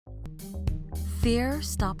Fear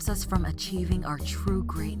stops us from achieving our true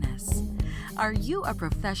greatness. Are you a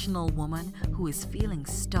professional woman who is feeling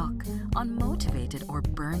stuck, unmotivated, or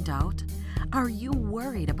burned out? Are you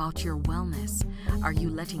worried about your wellness? Are you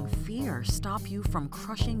letting fear stop you from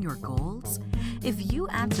crushing your goals? If you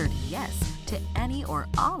answered yes to any or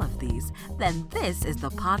all of these, then this is the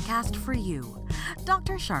podcast for you.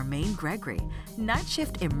 Dr. Charmaine Gregory, night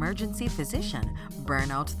shift emergency physician,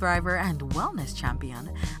 burnout thriver, and wellness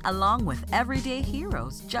champion, along with everyday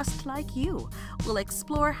heroes just like you, will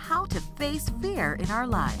explore how to face fear in our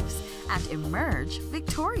lives and emerge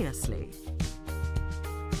victoriously.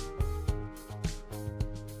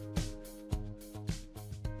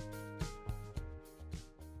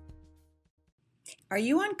 Are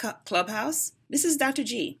you on Clubhouse? This is Dr.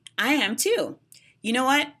 G. I am too. You know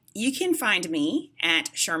what? You can find me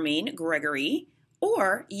at Charmaine Gregory,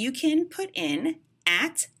 or you can put in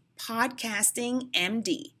at Podcasting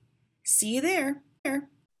MD. See you there.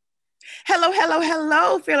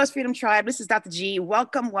 Hello, Fearless Freedom Tribe. This is Dr. G.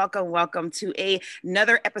 Welcome to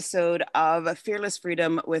another episode of Fearless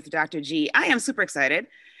Freedom with Dr. G. I am super excited.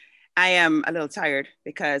 I am a little tired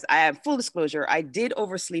because I have full disclosure. I did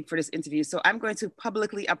oversleep for this interview, so I'm going to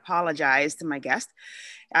publicly apologize to my guest.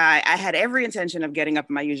 I had every intention of getting up at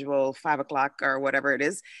my usual 5 o'clock or whatever it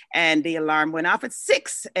is, and the alarm went off at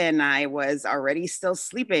 6 and I was already still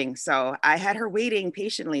sleeping. So I had her waiting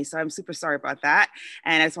patiently. So I'm super sorry about that.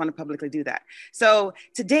 And I just want to publicly do that. So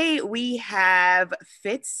today we have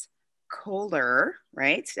Fitz Koehler,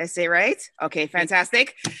 right? Did I say it right? Okay,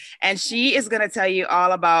 fantastic. And she is going to tell you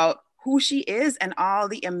all about who she is and all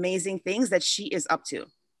the amazing things that she is up to.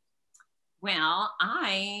 Well,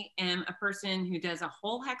 I am a person who does a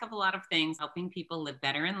whole heck of a lot of things, helping people live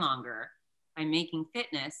better and longer by making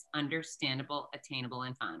fitness understandable, attainable,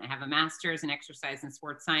 and fun. I have a master's in exercise and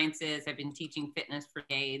sports sciences. I've been teaching fitness for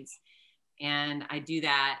decades. And I do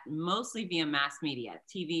that mostly via mass media,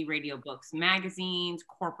 TV, radio, books, magazines,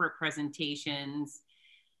 corporate presentations.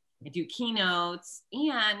 I do keynotes,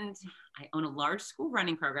 and I own a large school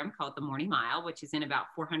running program called the Morning Mile, which is in about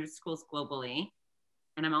 400 schools globally.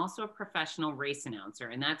 And I'm also a professional race announcer.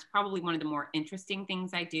 And that's probably one of the more interesting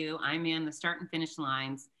things I do. I man the start and finish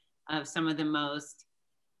lines of some of the most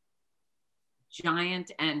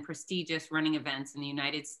giant and prestigious running events in the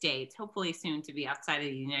United States, hopefully soon to be outside of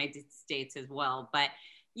the United States as well. But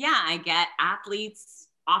yeah, I get athletes,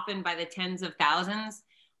 often by the tens of thousands,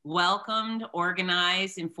 welcomed,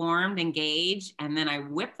 organized, informed, engaged, and then I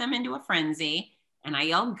whip them into a frenzy and I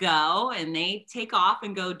yell go, and they take off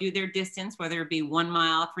and go do their distance, whether it be 1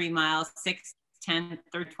 mile, 3 miles, 6, 10,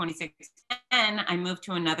 30, 26, and I move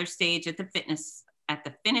to another stage at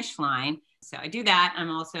the finish line. So I do that.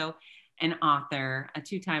 I'm also an author, a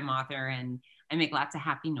 2-time author, and I make lots of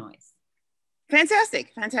happy noise.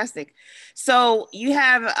 Fantastic. So you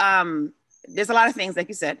have, there's a lot of things, like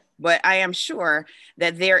you said, but I am sure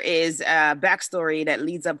that there is a backstory that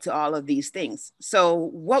leads up to all of these things. So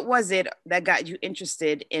what was it that got you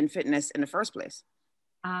interested in fitness in the first place?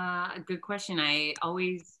 Good question. I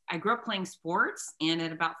grew up playing sports, and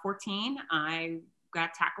at about 14, I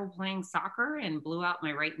got tackled playing soccer and blew out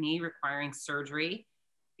my right knee, requiring surgery.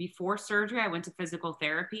 Before surgery, I went to physical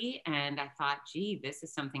therapy, and I thought, gee, this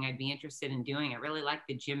is something I'd be interested in doing. I really like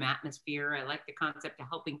the gym atmosphere. I like the concept of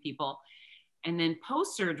helping people. And then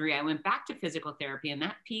post-surgery, I went back to physical therapy, and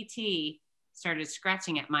that PT started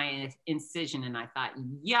scratching at my incision. And I thought,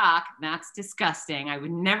 yuck, that's disgusting. I would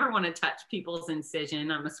never want to touch people's incision.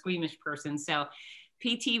 I'm a squeamish person. So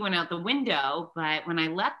PT went out the window. But when I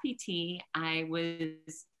left PT, I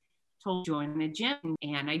was told to join a gym,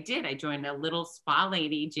 and I did. I joined a little spa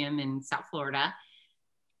lady gym in South Florida,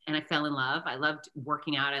 and I fell in love. I loved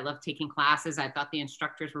working out. I loved taking classes. I thought the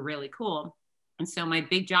instructors were really cool. And so my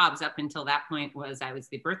big jobs up until that point was I was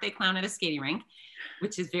the birthday clown at a skating rink,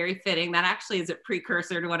 which is very fitting. That actually is a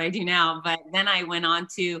precursor to what I do now. But then I went on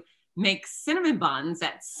to make cinnamon buns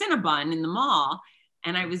at Cinnabon in the mall,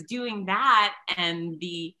 and I was doing that, and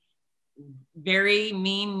the very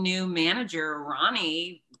mean new manager,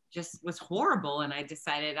 Ronnie, just was horrible. And I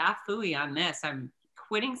decided, phooey on this. I'm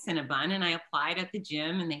quitting Cinnabon. And I applied at the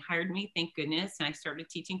gym, and they hired me, thank goodness. And I started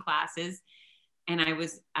teaching classes, and I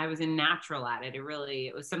was a natural at it.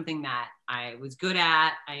 It was something that I was good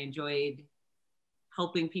at. I enjoyed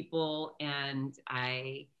helping people, and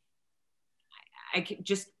I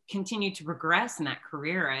just continued to progress in that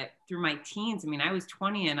career through my teens. I mean, I was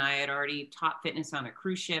 20 and I had already taught fitness on a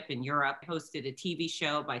cruise ship in Europe, hosted a TV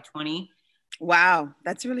show by 20. Wow,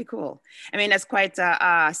 that's really cool. I mean, that's quite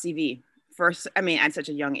a CV at such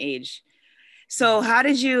a young age. So how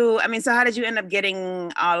did you, how did you end up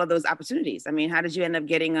getting all of those opportunities? I mean, how did you end up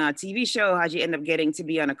getting a TV show? How did you end up getting to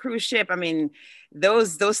be on a cruise ship? I mean,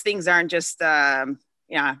 those things aren't just,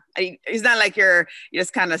 it's not like you're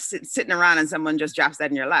just kind of sitting around and someone just drops that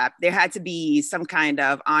in your lap. There had to be some kind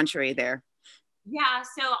of entree there. Yeah,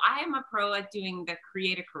 so I am a pro at doing the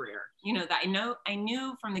creative career. You know, that I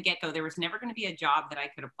knew from the get-go there was never going to be a job that I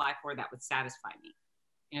could apply for that would satisfy me.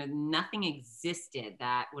 You know, nothing existed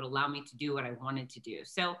that would allow me to do what I wanted to do.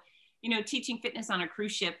 So, you know, teaching fitness on a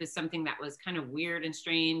cruise ship is something that was kind of weird and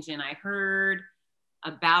strange. And I heard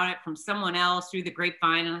about it from someone else through the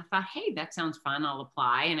grapevine. And I thought, hey, that sounds fun. I'll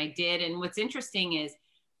apply. And I did. And what's interesting is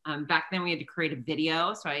back then we had to create a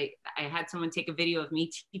video. So I had someone take a video of me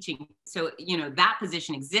teaching. So, you know, that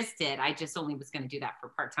position existed. I just only was going to do that for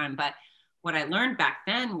part-time. But what I learned back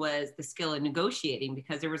then was the skill of negotiating,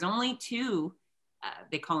 because there was only two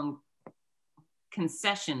they call them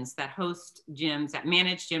concessions that host gyms, that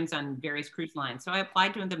manage gyms on various cruise lines. So I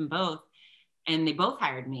applied to them both and they both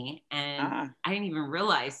hired me. And I didn't even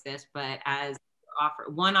realize this, but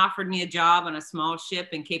one offered me a job on a small ship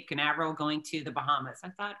in Cape Canaveral going to the Bahamas. I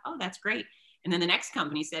thought, oh, that's great. And then the next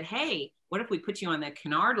company said, hey, what if we put you on the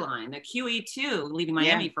Cunard line, the QE2, leaving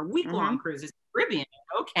Miami for week-long cruises, Caribbean?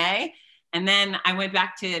 Okay. And then I went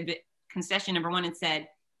back to concession number one and said,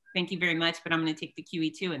 thank you very much, but I'm going to take the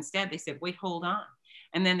QE2 instead. They said, wait, hold on.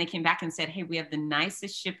 And then they came back and said, hey, we have the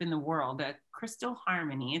nicest ship in the world, a Crystal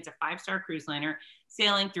Harmony. It's a 5-star cruise liner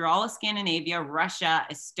sailing through all of Scandinavia, Russia,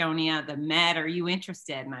 Estonia, the Med. Are you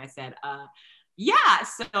interested? And I said, yeah.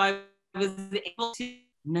 So I was able to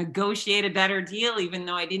negotiate a better deal, even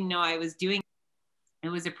though I didn't know I was doing it. It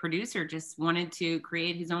was a producer just wanted to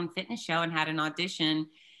create his own fitness show and had an audition.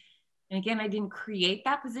 And again, I didn't create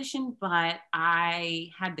that position, but I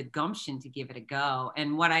had the gumption to give it a go.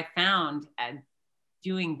 And what I found at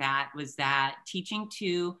doing that was that teaching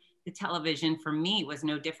to the television for me was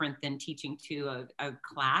no different than teaching to a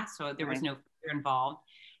class. So there was no fear involved.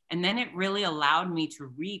 And then it really allowed me to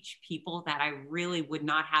reach people that I really would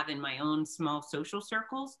not have in my own small social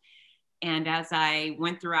circles. And as I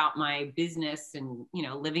went throughout my business and, you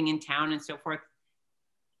know, living in town and so forth,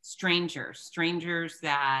 strangers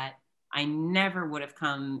that I never would have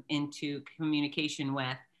come into communication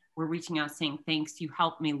with were reaching out saying, thanks, you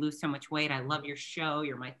helped me lose so much weight. I love your show.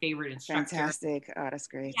 You're my favorite instructor. Fantastic. Oh, that's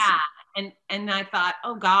great. Yeah. And I thought,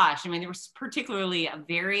 oh gosh, I mean, there was particularly a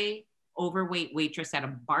very overweight waitress at a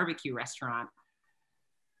barbecue restaurant.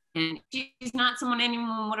 And she's not someone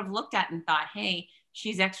anyone would have looked at and thought, hey,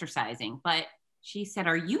 she's exercising. But she said,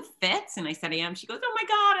 are you fit? And I said, I am. She goes, oh my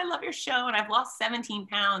God, I love your show. And I've lost 17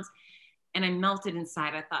 pounds. And I melted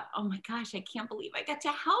inside. I thought, oh my gosh, I can't believe I got to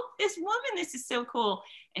help this woman. This is so cool.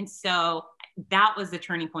 And so that was the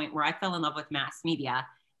turning point where I fell in love with mass media.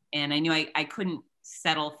 And I knew I couldn't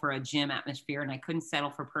settle for a gym atmosphere and I couldn't settle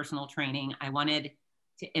for personal training. I wanted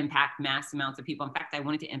to impact mass amounts of people. In fact, I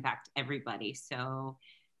wanted to impact everybody. So,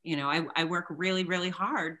 you know, I work really, really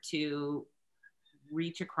hard to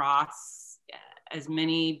reach across as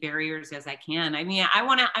many barriers as I can. I mean, I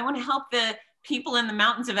want to help the people in the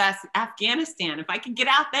mountains of Afghanistan. If I could get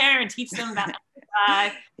out there and teach them about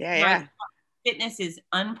fitness is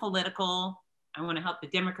unpolitical. I want to help the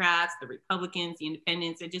Democrats, the Republicans, the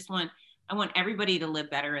Independents. I want everybody to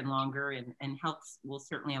live better and longer, and health will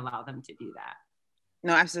certainly allow them to do that.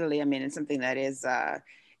 No, absolutely. I mean, it's something that is,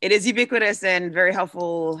 it is ubiquitous and very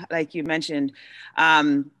helpful, like you mentioned.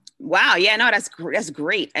 Wow. Yeah, no, that's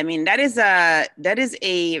great. I mean, that is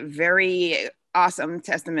a very awesome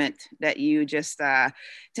testimony that you just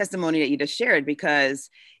shared, because,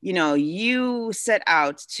 you know, you set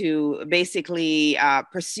out to basically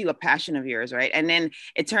pursue a passion of yours, right? And then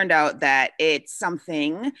it turned out that it's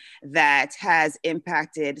something that has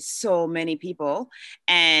impacted so many people.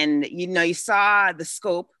 And, you know, you saw the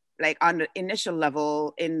scope like on the initial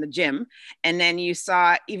level in the gym. And then you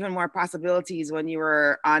saw even more possibilities when you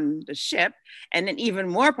were on the ship, and then even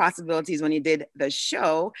more possibilities when you did the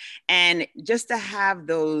show. And just to have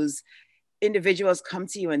those individuals come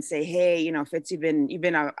to you and say, hey, you know, Fitz, you've been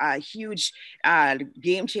a huge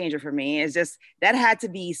game changer for me. It's just, that had to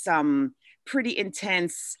be some pretty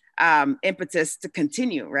intense impetus to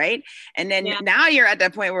continue, right? And then now you're at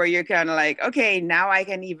that point where you're kind of like, okay, now I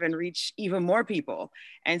can even reach even more people.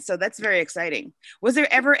 And so that's very exciting. Was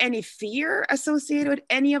there ever any fear associated with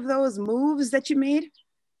any of those moves that you made?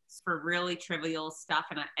 For really trivial stuff,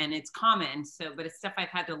 and it's common. So, but it's stuff I've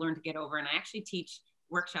had to learn to get over. And I actually teach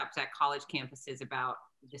workshops at college campuses about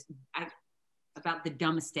the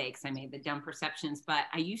dumb mistakes I made, the dumb perceptions. But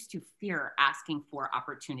I used to fear asking for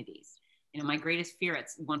opportunities. You know, my greatest fear at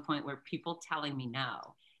one point were people telling me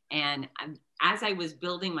no. And as I was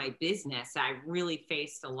building my business, I really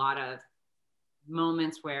faced a lot of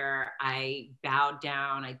moments where I bowed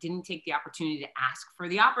down. I didn't take the opportunity to ask for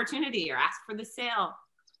the opportunity or ask for the sale.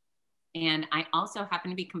 And I also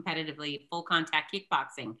happened to be competitively full contact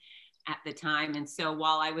kickboxing at the time. And so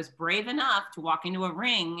while I was brave enough to walk into a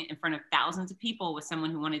ring in front of thousands of people with someone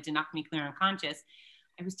who wanted to knock me clear unconscious,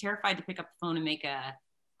 I was terrified to pick up the phone and make a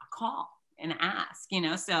call and ask,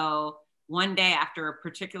 So one day after a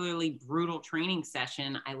particularly brutal training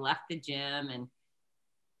session, I left the gym and,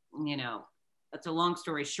 that's a long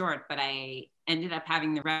story short, but I ended up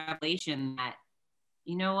having the revelation that,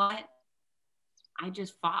 you know what? I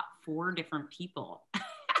just fought 4 different people.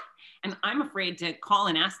 And I'm afraid to call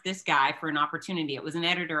and ask this guy for an opportunity. It was an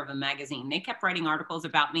editor of a magazine. They kept writing articles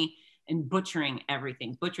about me and butchering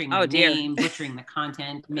everything, butchering my name, butchering the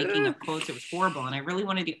content, making up quotes. It was horrible. And I really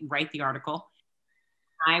wanted to write the article.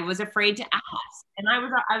 I was afraid to ask. And I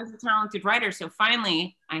was a talented writer. So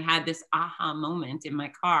finally, I had this aha moment in my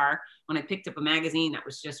car when I picked up a magazine that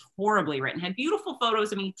was just horribly written, had beautiful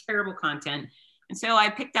photos of me, terrible content. And so I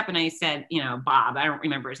picked up and I said, Bob, I don't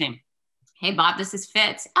remember his name. Hey, Bob, this is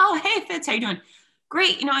Fitz. Oh, hey, Fitz, how you doing?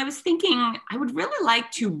 Great. I was thinking I would really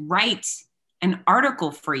like to write an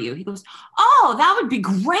article for you. He goes, oh, that would be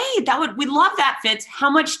great. We'd love that, Fitz. How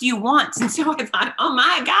much do you want? And so I thought, oh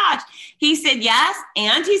my gosh. He said yes,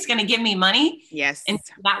 and he's going to give me money. Yes. And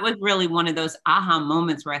that was really one of those aha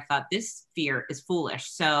moments where I thought this fear is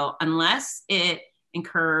foolish. So unless it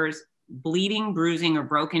incurs bleeding, bruising, or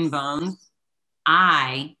broken bones,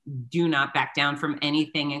 I do not back down from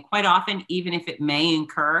anything. And quite often, even if it may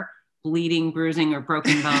incur bleeding, bruising, or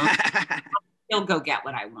broken bones, I'll still go get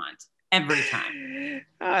what I want. Every time.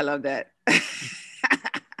 Oh, I love that.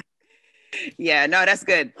 Yeah, no, that's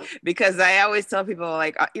good, because I always tell people,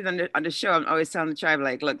 like, even on the show, I'm always telling the tribe,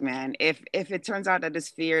 like, look, man, if it turns out that this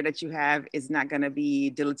fear that you have is not going to be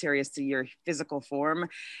deleterious to your physical form,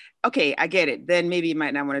 okay, I get it. Then maybe you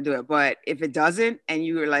might not want to do it. But if it doesn't, and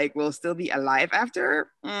you were like, will still be alive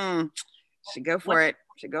after, should go for it.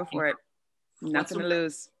 Should go for it. Nothing to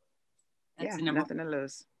lose. Yeah, nothing to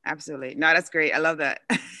lose. Absolutely. No, that's great. I love that.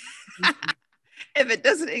 If it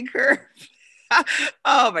doesn't incur.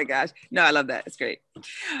 Oh my gosh. No, I love that. It's great.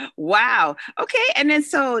 Wow. Okay. And then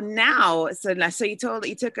so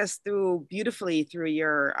you took us through beautifully through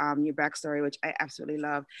your backstory, which I absolutely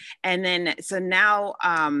love. And then so now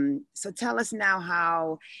so tell us now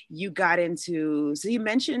how you got into, so you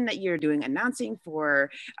mentioned that you're doing announcing for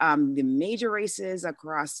the major races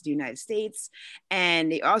across the United States. And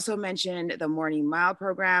they also mentioned the Morning Mile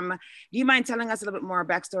program. Do you mind telling us a little bit more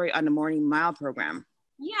backstory on the Morning Mile program?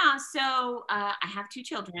 Yeah, so I have 2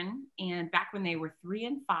 children, and back when they were 3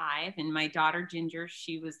 and 5, and my daughter Ginger,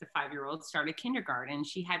 she was the 5-year-old, started kindergarten.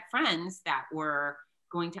 She had friends that were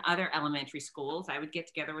going to other elementary schools. I would get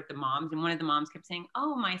together with the moms, and one of the moms kept saying,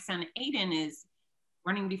 oh, my son Aiden is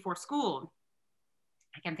running before school.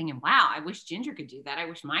 I kept thinking, wow, I wish Ginger could do that. I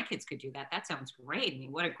wish my kids could do that. That sounds great. I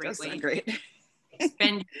mean, what a great way to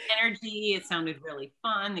expend energy. It sounded really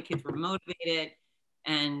fun. The kids were motivated.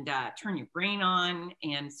 And turn your brain on.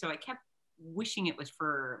 And so I kept wishing it was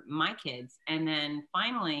for my kids. And then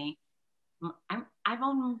finally, I've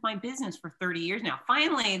owned my business for 30 years now.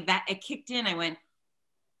 Finally, that it kicked in. I went,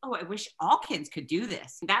 oh, I wish all kids could do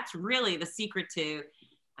this. That's really the secret to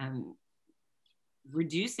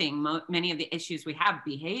reducing many of the issues we have,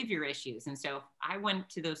 behavior issues. And so I went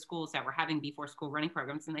to those schools that were having before school running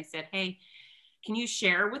programs, and I said, hey, can you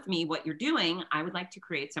share with me what you're doing? I would like to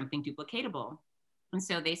create something duplicatable. And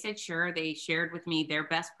so they said, sure. They shared with me their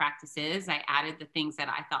best practices. I added the things that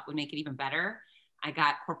I thought would make it even better. I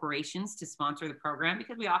got corporations to sponsor the program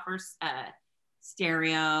because we offer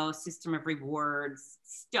stereo, system of rewards,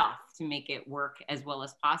 stuff to make it work as well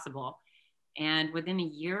as possible. And within a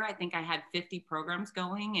year, I think I had 50 programs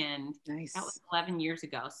going, and nice. That was 11 years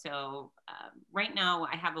ago. So right now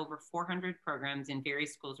I have over 400 programs in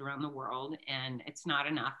various schools around the world, and it's not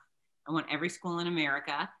enough. I want every school in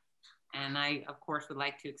America. And I, of course, would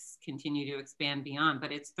like to continue to expand beyond,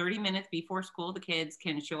 but it's 30 minutes before school. The kids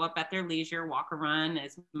can show up at their leisure, walk or run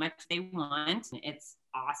as much as they want. It's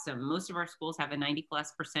awesome. Most of our schools have a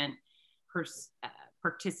 90+%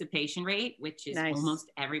 participation rate, which is nice.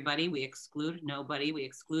 Almost everybody. We exclude nobody. We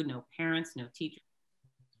exclude no parents, no teachers,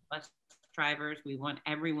 bus drivers. We want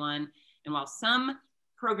everyone. And while some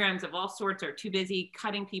programs of all sorts are too busy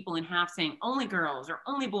cutting people in half, saying only girls or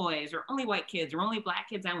only boys or only white kids or only Black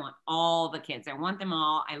kids, I want all the kids. I want them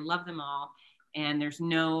all. I love them all. And there's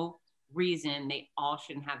no reason they all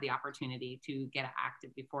shouldn't have the opportunity to get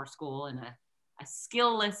active before school in a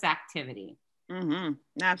skill-less activity. Mm-hmm.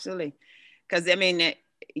 Absolutely. Because I mean,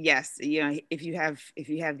 yes, if you have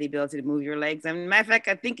the ability to move your legs, and matter of fact,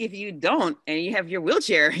 I think if you don't and you have your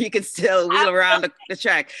wheelchair, you can still wheel around the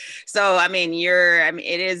track. So I mean,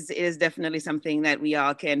 it is definitely something that we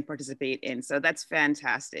all can participate in. So that's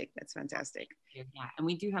fantastic. That's fantastic. Yeah, and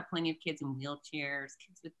we do have plenty of kids in wheelchairs,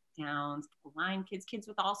 kids with Downs, blind kids, kids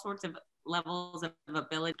with all sorts of levels of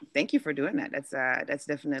ability. Thank you for doing that. That's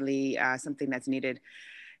definitely something that's needed,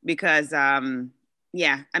 because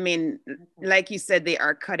yeah, I mean, like you said, they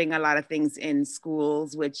are cutting a lot of things in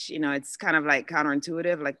schools, which, it's kind of like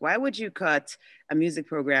counterintuitive. Like, why would you cut a music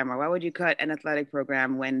program, or why would you cut an athletic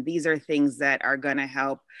program when these are things that are going to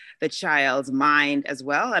help the child's mind as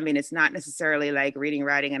well? I mean, it's not necessarily like reading,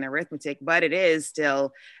 writing, and arithmetic, but it is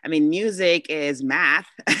still, I mean, music is math.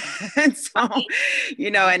 And so,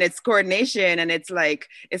 and it's coordination, and it's like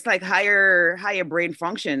higher brain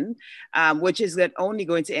function, which is only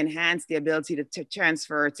going to enhance the ability to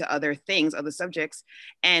transfer to other things, other subjects.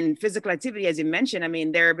 And physical activity, as you mentioned, I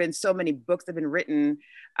mean, there have been so many books that have been written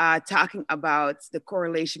talking about the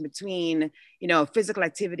correlation between, physical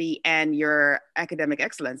activity and your academic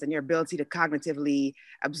excellence and your ability to cognitively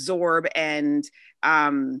absorb and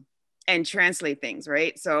translate things,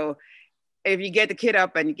 right? So if you get the kid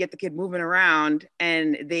up and you get the kid moving around,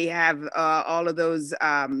 and they have all of those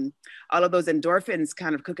endorphins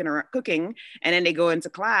kind of cooking, and then they go into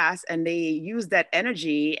class and they use that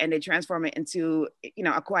energy and they transform it into,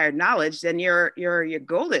 acquired knowledge, then you're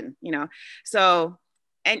golden, So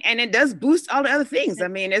and it does boost all the other things. I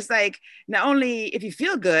mean, it's like, not only if you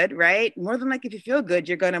feel good, right? More than like, if you feel good,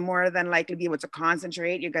 you're going to more than likely be able to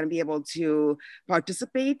concentrate. You're going to be able to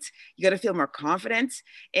participate. You're going to feel more confident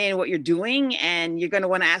in what you're doing. And you're going to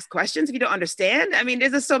want to ask questions if you don't understand. I mean,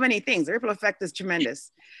 there's just so many things. The ripple effect is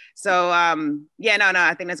tremendous. So yeah, no,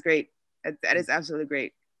 I think that's great. That is absolutely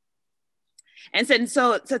great. And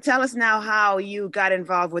so tell us now how you got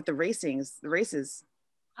involved with the races.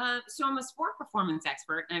 So I'm a sport performance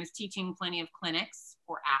expert, and I was teaching plenty of clinics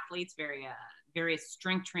for athletes, various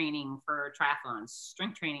strength training for triathlons,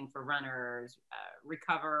 strength training for runners,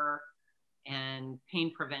 recover and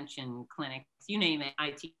pain prevention clinics, you name it.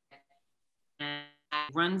 I teach and I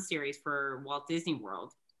run series for Walt Disney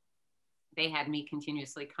World. They had me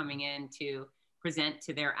continuously coming in to present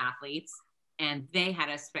to their athletes, and they had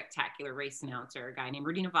a spectacular race announcer, a guy named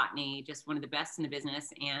Rudy Novotny, just one of the best in the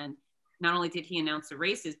business. And not only did he announce the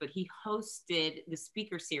races, but he hosted the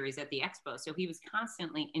speaker series at the expo. So he was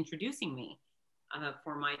constantly introducing me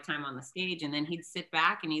for my time on the stage. And then he'd sit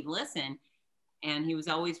back and he'd listen. And he was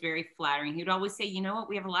always very flattering. He would always say, you know what,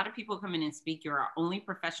 we have a lot of people come in and speak. You're our only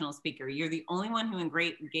professional speaker. You're the only one who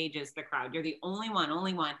engages the crowd. You're the only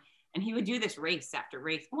one. And he would do this race after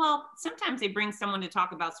race. Well, sometimes they bring someone to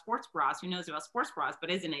talk about sports bras who knows about sports bras,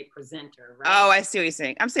 but isn't a presenter, right? Oh, I see what you're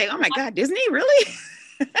saying. I'm saying, oh my God, Disney, really?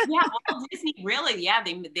 Yeah, well, Disney, really, yeah.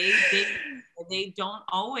 They don't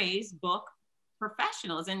always book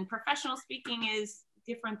professionals, and professional speaking is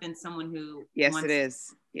different than someone who. Yes, it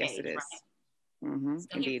is. Yes, it is. Right? Mm-hmm, so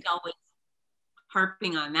indeed. He was always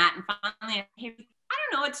harping on that, and finally, I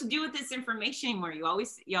don't know what to do with this information anymore. You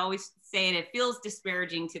always say it. It feels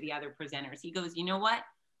disparaging to the other presenters. He goes, you know what?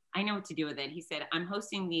 I know what to do with it. He said, I'm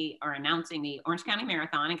announcing the Orange County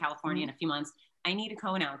Marathon in California in a few months. I need a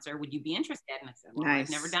co-announcer. Would you be interested? And I said, well, nice. I've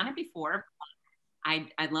never done it before.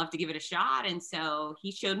 I'd love to give it a shot. And so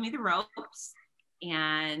he showed me the ropes,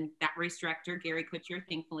 and that race director, Gary Kutcher,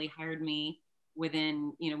 thankfully hired me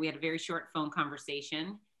within, we had a very short phone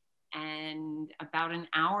conversation. And about an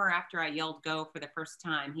hour after I yelled go for the first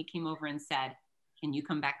time, he came over and said, can you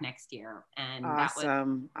come back next year? And that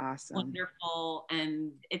was wonderful.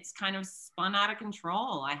 And it's kind of spun out of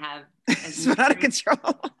control. I have spun out of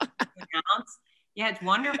control. Yeah, it's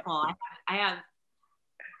wonderful. I have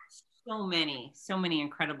so many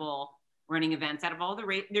incredible running events out of all the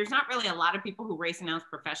race. There's not really a lot of people who race announce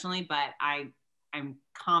professionally, but I'm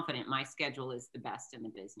confident my schedule is the best in the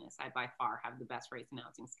business. I by far have the best race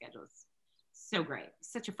announcing schedules. So great.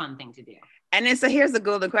 Such a fun thing to do. And so here's the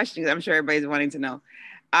golden question, I'm sure everybody's wanting to know.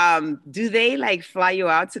 Do they fly you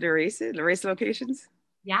out to the race locations?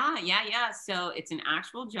 Yeah. So it's an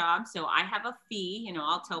actual job. So I have a fee,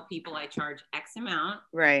 I'll tell people I charge X amount.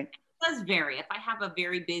 Right. It does vary. If I have a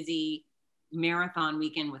very busy marathon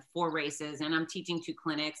weekend with 4 races and I'm teaching 2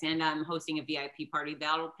 clinics and I'm hosting a VIP party,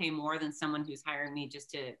 that'll pay more than someone who's hiring me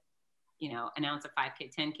just to, announce a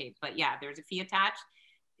 5K, 10K. But yeah, there's a fee attached.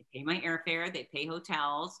 They pay my airfare, they pay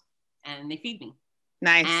hotels, and they feed me.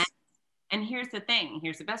 Nice. And here's the thing.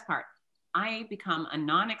 Here's the best part. I become a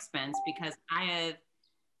non-expense because I have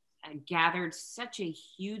gathered such a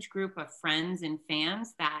huge group of friends and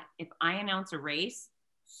fans that if I announce a race,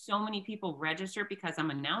 so many people register because I'm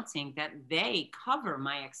announcing that they cover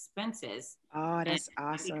my expenses. Oh, that's I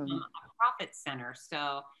awesome. become a profit center.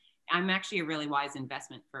 So I'm actually a really wise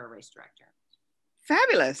investment for a race director.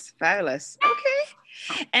 Fabulous.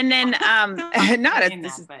 Okay. And then no,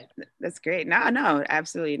 that's great. No,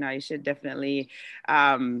 absolutely. No, you should definitely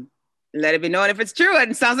let it be known if it's true.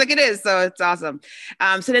 And it sounds like it is. So it's awesome.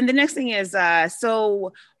 So then the next thing is yeah.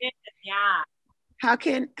 How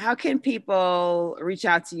can people reach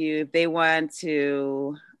out to you if they want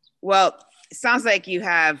to? Well, it sounds like you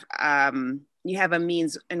have a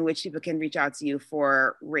means in which people can reach out to you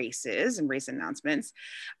for races and race announcements.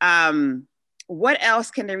 What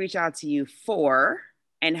else can they reach out to you for,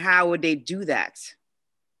 and how would they do that?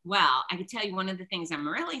 Well, I can tell you one of the things I'm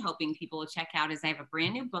really hoping people will check out is I have a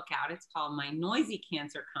brand new book out. It's called My Noisy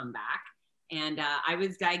Cancer Comeback. And I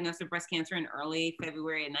was diagnosed with breast cancer in early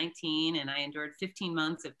February of 19, and I endured 15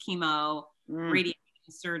 months of chemo, radiation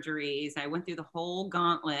surgeries. I went through the whole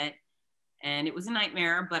gauntlet, and it was a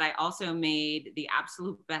nightmare, but I also made the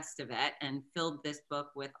absolute best of it and filled this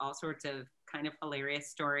book with all sorts of kind of hilarious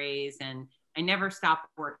stories, and I never stopped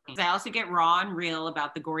working. I also get raw and real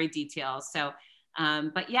about the gory details. So,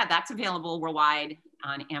 but yeah, that's available worldwide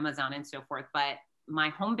on Amazon and so forth. But my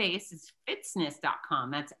home base is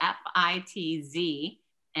fitzness.com. That's FITZ,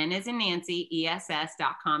 N as in Nancy,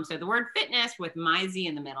 ESS.com. So the word fitness with my Z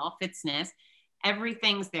in the middle, Fitzness,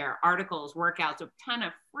 everything's there. Articles, workouts, a ton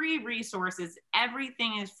of free resources.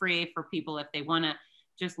 Everything is free for people if they want to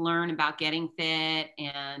just learn about getting fit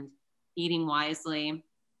and eating wisely.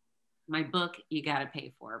 My book, you got to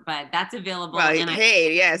pay for, but that's available. Well,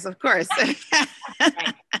 yes, of course. Right.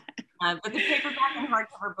 But the paperback and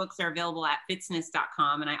hardcover books are available at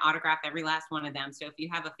fitzness.com, and I autograph every last one of them. So if you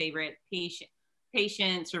have a favorite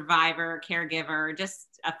patient, survivor, caregiver,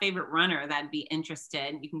 just a favorite runner that'd be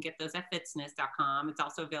interested, you can get those at fitzness.com. It's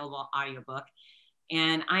also available audiobook.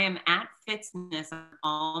 And I am at Fitzness on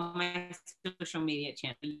all my social media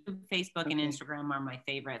channels. Facebook and Instagram are my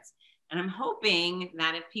favorites. And I'm hoping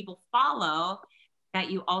that if people follow, that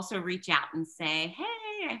you also reach out and say,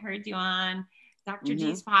 hey, I heard you on Dr.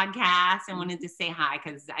 G's podcast and wanted to say hi,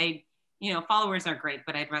 because followers are great,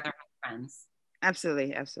 but I'd rather have friends.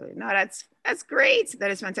 Absolutely. No, that's great.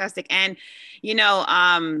 That is fantastic. And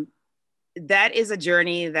that is a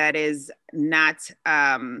journey that is not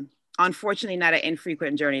unfortunately not an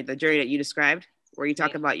infrequent journey. The journey that you described, where you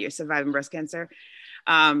talk about your surviving breast cancer.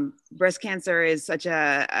 Breast cancer is such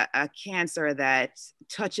a cancer that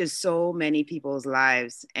touches so many people's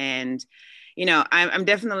lives, and I'm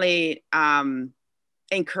definitely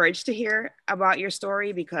encouraged to hear about your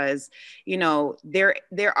story, because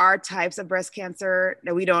there are types of breast cancer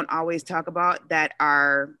that we don't always talk about that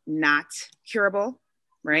are not curable,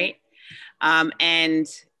 right? And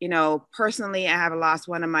personally, I have lost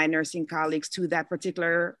one of my nursing colleagues to that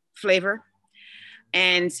particular flavor.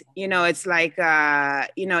 And, it's like,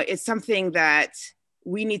 it's something that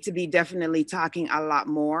we need to be definitely talking a lot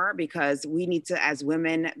more, because we need to, as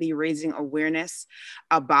women, be raising awareness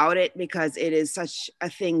about it, because it is such a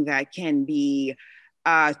thing that can be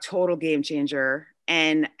a total game changer,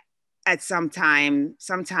 and at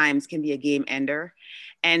sometimes can be a game ender.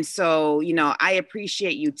 And so, I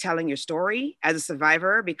appreciate you telling your story as a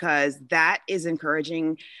survivor, because that is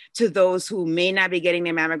encouraging to those who may not be getting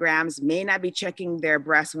their mammograms, may not be checking their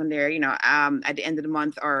breasts when they're, at the end of the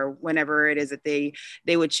month, or whenever it is that they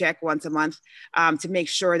would check once a month, to make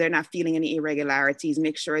sure they're not feeling any irregularities,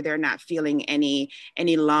 make sure they're not feeling any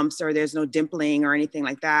lumps, or there's no dimpling or anything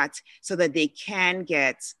like that, so that they can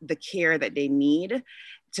get the care that they need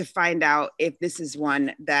to find out if this is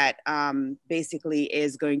one that basically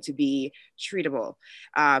is going to be treatable.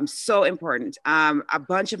 So important. A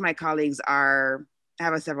bunch of my colleagues I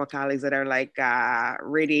have several colleagues that are like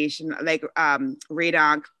radiation, like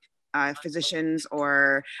radonc physicians,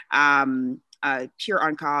 or pure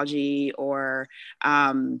oncology, or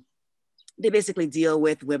they basically deal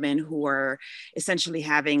with women who are essentially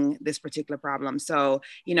having this particular problem. So,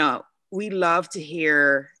 we love to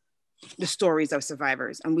hear the stories of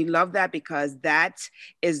survivors, and we love that, because that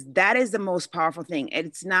is the most powerful thing.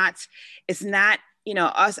 It's not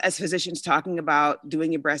us as physicians talking about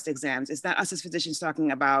doing your breast exams. It's not us as physicians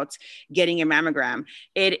talking about getting your mammogram.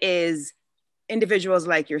 It is individuals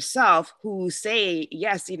like yourself who say,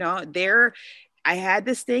 yes, I had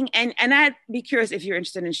this thing, and I'd be curious if you're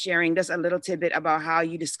interested in sharing just a little tidbit about how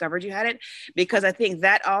you discovered you had it, because I think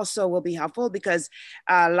that also will be helpful, because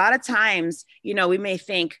a lot of times, we may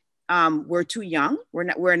think, we're too young.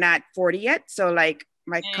 We're not 40 yet. So like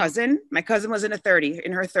my cousin was in her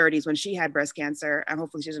 30s when she had breast cancer. And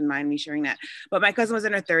hopefully she doesn't mind me sharing that. But my cousin was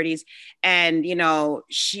in her 30s, and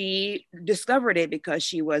she discovered it because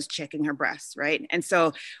she was checking her breasts, right? And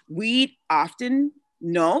so we often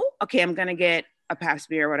know, okay, I'm gonna get a pap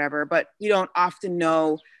smear or whatever, but you don't often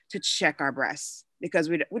know to check our breasts because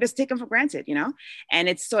we just take them for granted, and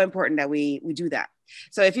it's so important that we do that.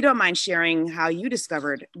 So if you don't mind sharing how you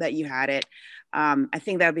discovered that you had it, I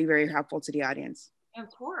think that would be very helpful to the audience. Of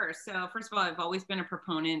course. So first of all, I've always been a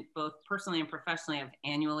proponent, both personally and professionally, of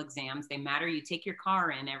annual exams. They matter. You take your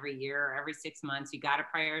car in every year or every 6 months. You got to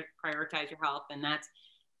prioritize your health, and that's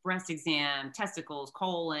breast exam, testicles,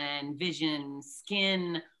 colon, vision,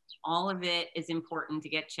 skin. All of it is important to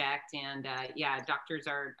get checked. And doctors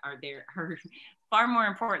are far more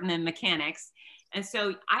important than mechanics. And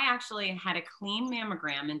so I actually had a clean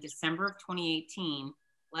mammogram in December of 2018.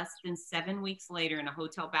 Less than 7 weeks later, in a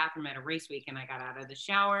hotel bathroom at a race week, and I got out of the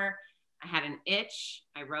shower. I had an itch.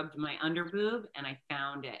 I rubbed my underboob and I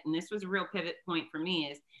found it. And this was a real pivot point for me,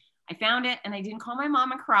 is I found it and I didn't call my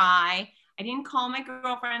mom and cry. I didn't call my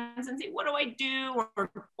girlfriends and say, what do I do?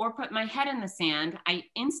 Or put my head in the sand. I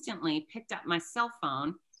instantly picked up my cell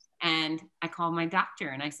phone and I called my doctor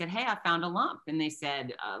and I said, hey, I found a lump. And they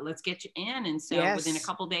said, let's get you in. And so within a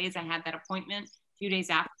couple of days, I had that appointment. A few days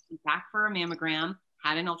after, I went back for a mammogram,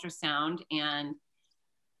 had an ultrasound, and,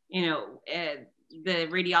 the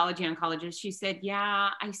radiology oncologist, she said, yeah,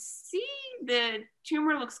 I see the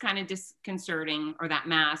tumor looks kind of disconcerting, or that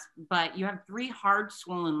mass, but you have 3 hard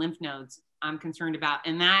swollen lymph nodes I'm concerned about.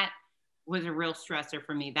 And that was a real stressor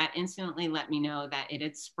for me. That instantly let me know that it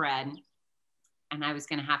had spread and I was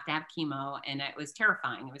going to have chemo. And it was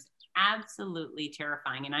terrifying. It was absolutely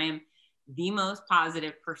terrifying. And I am the most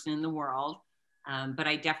positive person in the world. But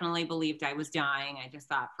I definitely believed I was dying. I just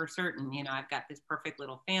thought for certain, I've got this perfect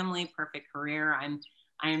little family, perfect career.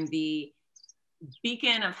 I'm the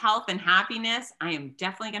beacon of health and happiness. I am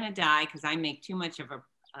definitely going to die because I make too much of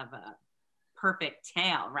a perfect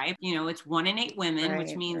tale, right? It's 1 in 8 women,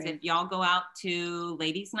 which means if y'all go out to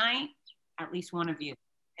ladies' night, at least one of you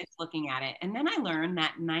is looking at it. And then I learned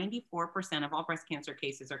that 94% of all breast cancer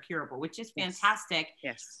cases are curable, which is fantastic.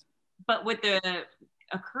 Yes. But with the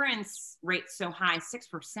occurrence rate so high,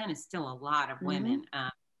 6% is still a lot of women.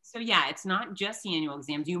 So yeah, it's not just the annual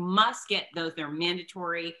exams. You must get those. They're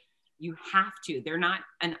mandatory. You have to. They're not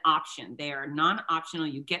an option. They are non-optional.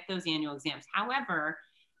 You get those annual exams. However,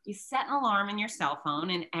 you set an alarm in your cell phone,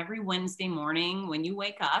 and every Wednesday morning when you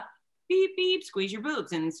wake up, beep, beep, squeeze your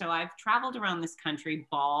boobs. And so I've traveled around this country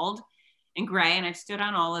bald and gray, and I've stood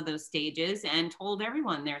on all of those stages and told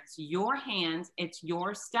everyone there, it's your hands, it's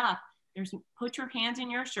your stuff. Put your hands in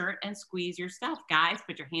your shirt and squeeze your stuff. Guys,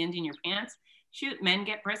 put your hands in your pants. Shoot, men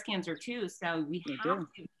get breast cancer too. So we have to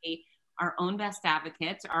be our own best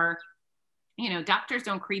advocates. Doctors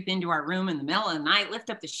don't creep into our room in the middle of the night, lift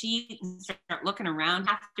up the sheet and start looking around.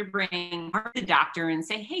 Have to bring the doctor and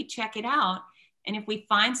say, hey, check it out. And if we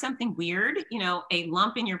find something weird, a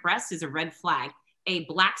lump in your breast is a red flag. A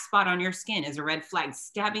black spot on your skin is a red flag.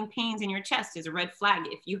 Stabbing pains in your chest is a red flag.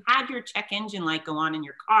 If you had your check engine light go on in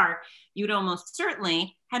your car, you'd almost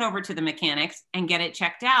certainly head over to the mechanics and get it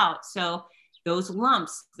checked out. So those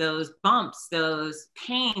lumps, those bumps, those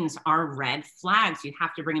pains are red flags. You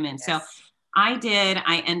have to bring them in. Yes. So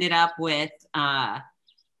I ended up with,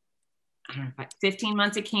 15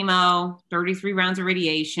 months of chemo, 33 rounds of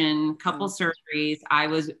radiation, couple surgeries. I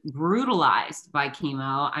was brutalized by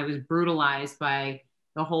chemo. I was brutalized by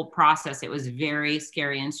the whole process. It was very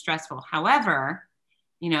scary and stressful. However,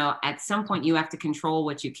 at some point you have to control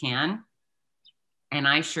what you can. And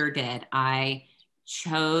I sure did. I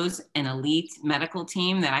chose an elite medical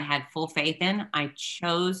team that I had full faith in. I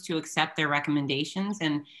chose to accept their recommendations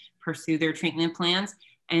and pursue their treatment plans.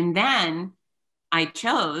 And then I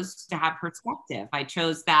chose to have perspective. I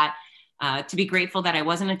chose that to be grateful that I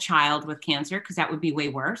wasn't a child with cancer, because that would be way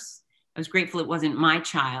worse. I was grateful it wasn't my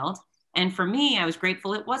child. And for me, I was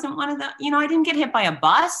grateful it wasn't one of the, I didn't get hit by a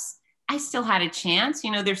bus. I still had a chance.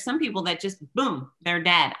 There's some people that just, boom, they're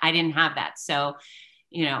dead. I didn't have that. So,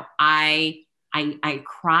 I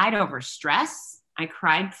cried over stress. I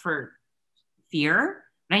cried for fear.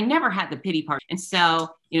 But I never had the pity part. And so,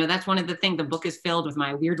 that's one of the things. The book is filled with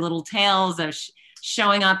my weird little tales of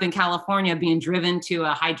showing up in California, being driven to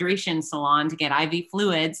a hydration salon to get IV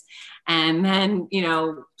fluids, and then,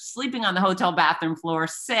 sleeping on the hotel bathroom floor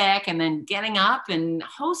sick, and then getting up and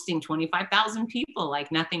hosting 25,000 people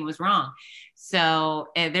like nothing was wrong. So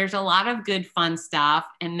there's a lot of good, fun stuff.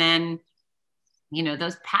 And then,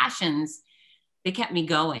 those passions, they kept me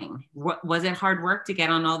going. Was it hard work to get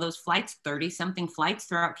on all those flights, 30 something flights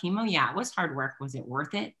throughout chemo? Yeah, it was hard work. Was it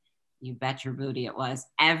worth it? You bet your booty it was.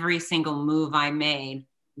 Every single move I made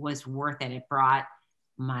was worth it. It brought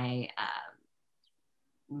my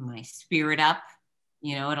spirit up.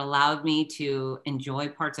 You know, it allowed me to enjoy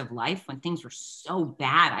parts of life when things were so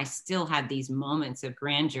bad. I still had these moments of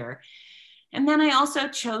grandeur. And then I also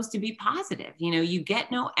chose to be positive. You know, you get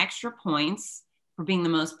no extra points for being the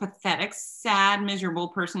most pathetic, sad, miserable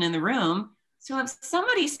person in the room. So if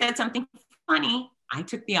somebody said something funny, I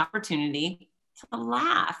took the opportunity to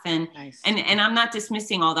laugh. And Nice. and I'm not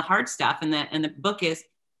dismissing all the hard stuff. And the book is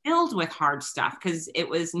filled with hard stuff because it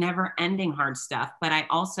was never ending hard stuff. But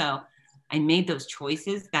I made those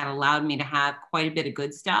choices that allowed me to have quite a bit of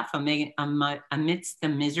good stuff amidst the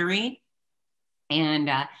misery.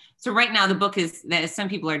 And so right now the book is, that some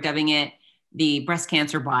people are dubbing it the Breast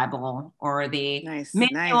Cancer Bible, or the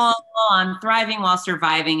Manual on Thriving While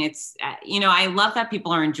Surviving. It's, you know, I love that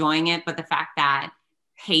people are enjoying it, but the fact that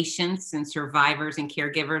patients and survivors and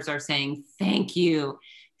caregivers are saying, thank you,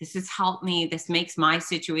 this has helped me, this makes my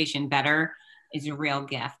situation better, is a real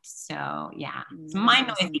gift. So yeah, it's my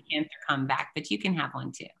noisy cancer comeback, but you can have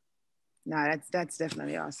one too. No, that's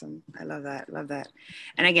definitely awesome. I love that. Love that.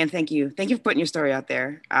 And again, thank you. Thank you for putting your story out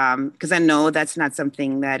there. Because I know that's not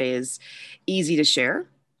something that is easy to share.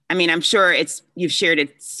 I mean, I'm sure you've shared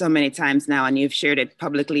it so many times now, and you've shared it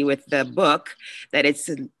publicly with the book, that it's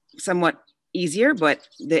somewhat easier, but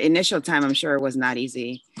the initial time, I'm sure, was not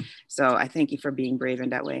easy. So I thank you for being brave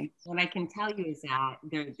in that way. What I can tell you is that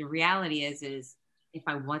the reality is if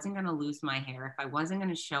I wasn't going to lose my hair, if I wasn't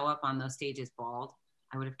going to show up on those stages bald,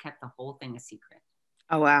 I would have kept the whole thing a secret.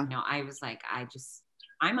 Oh, wow. You know, I was like,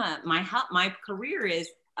 my career is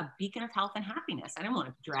a beacon of health and happiness. I didn't want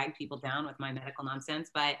to drag people down with my medical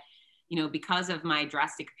nonsense, but, you know, because of my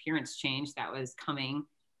drastic appearance change that was coming,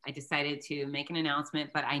 I decided to make an announcement,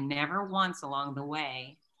 but I never once along the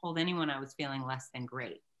way told anyone I was feeling less than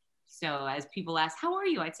great. So as people ask, how are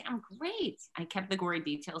you? I'd say, I'm great. I kept the gory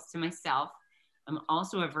details to myself. I'm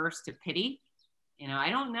also averse to pity. You know, I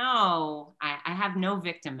don't know. I have no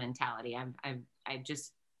victim mentality. I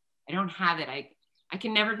don't have it. I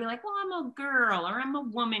can never be like, well, I'm a girl or I'm a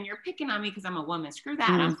woman. You're picking on me because I'm a woman. Screw that.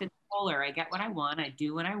 I'm bipolar. I get what I want. I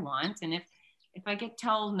do what I want. And if I get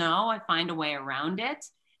told no, I find a way around it.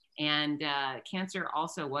 And cancer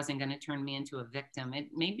also wasn't going to turn me into a victim. It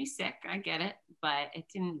made me sick. I get it, but it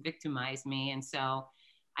didn't victimize me. And so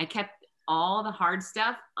I kept all the hard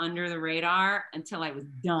stuff under the radar until I was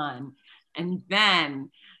done. And then,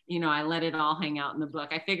 you know, I let it all hang out in the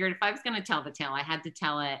book. I figured if I was going to tell the tale, I had to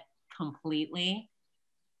tell it completely.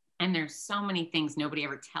 And there's so many things nobody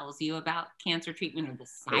ever tells you about cancer treatment or the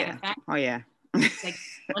side effects. Oh, yeah. It's like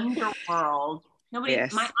underworld. My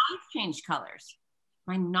eyes changed colors.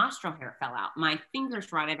 My nostril hair fell out. My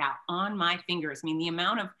fingers rotted out on my fingers. I mean, the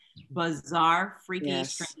amount of bizarre, freaky,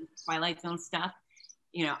 strange Twilight Zone stuff,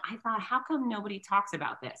 you know, I thought, how come nobody talks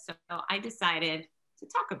about this? So I decided to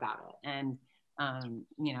talk about it. And,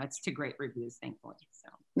 you know, it's to great reviews, thankfully. So.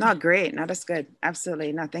 No, great. No, that's good.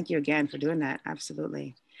 Absolutely. No, thank you again for doing that.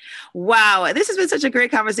 Absolutely. Wow. This has been such a great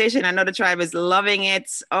conversation. I know the tribe is loving it.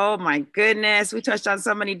 Oh my goodness. We touched on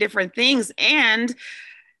so many different things. And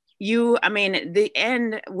the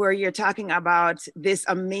end where you're talking about this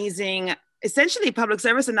amazing, essentially public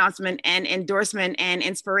service announcement and endorsement and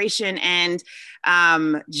inspiration and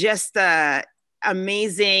just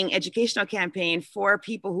amazing educational campaign for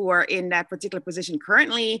people who are in that particular position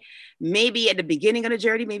currently, maybe at the beginning of the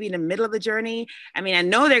journey, maybe in the middle of the journey. I mean, I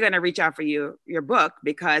know they're going to reach out for your book,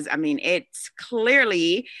 because I mean, it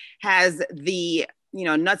clearly has the, you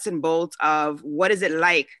know, nuts and bolts of what is it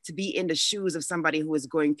like to be in the shoes of somebody who is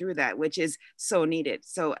going through that, which is so needed.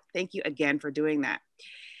 So thank you again for doing that.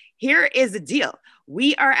 Here is the deal.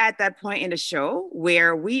 We are at that point in the show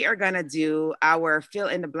where we are going to do our fill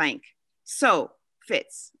in the blank. So,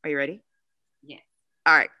 Fitz, are you ready? Yeah.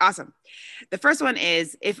 All right, awesome. The first one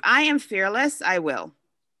is, if I am fearless, I will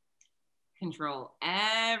control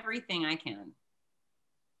everything I can.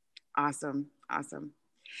 Awesome.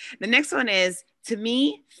 The next one is, to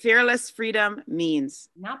me, fearless freedom means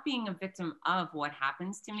not being a victim of what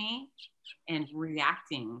happens to me and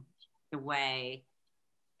reacting in a way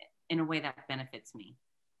that benefits me.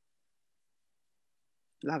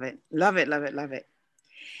 Love it.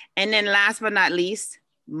 And then last but not least,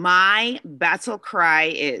 my battle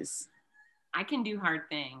cry is, I can do hard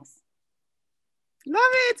things. Love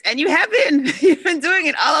it. And you have been. You've been doing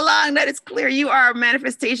it all along. That is clear. You are a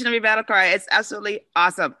manifestation of your battle cry. It's absolutely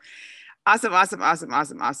awesome.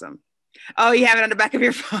 Awesome. Oh, you have it on the back of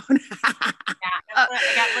your phone. Yeah, I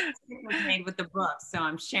got little stickers made with the book, so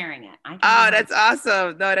I'm sharing it. Oh, that's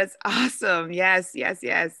awesome. No, that's awesome. Yes, yes,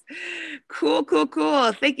 yes. Cool, cool,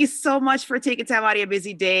 cool. Thank you so much for taking time out of your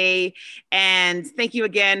busy day. And thank you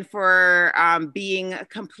again for being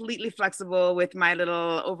completely flexible with my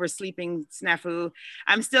little oversleeping snafu.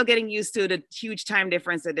 I'm still getting used to the huge time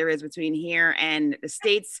difference that there is between here and the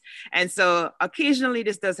States. And so occasionally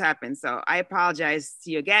this does happen. So I apologize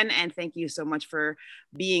to you again. And thank you so much for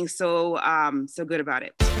being so good about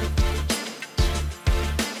it.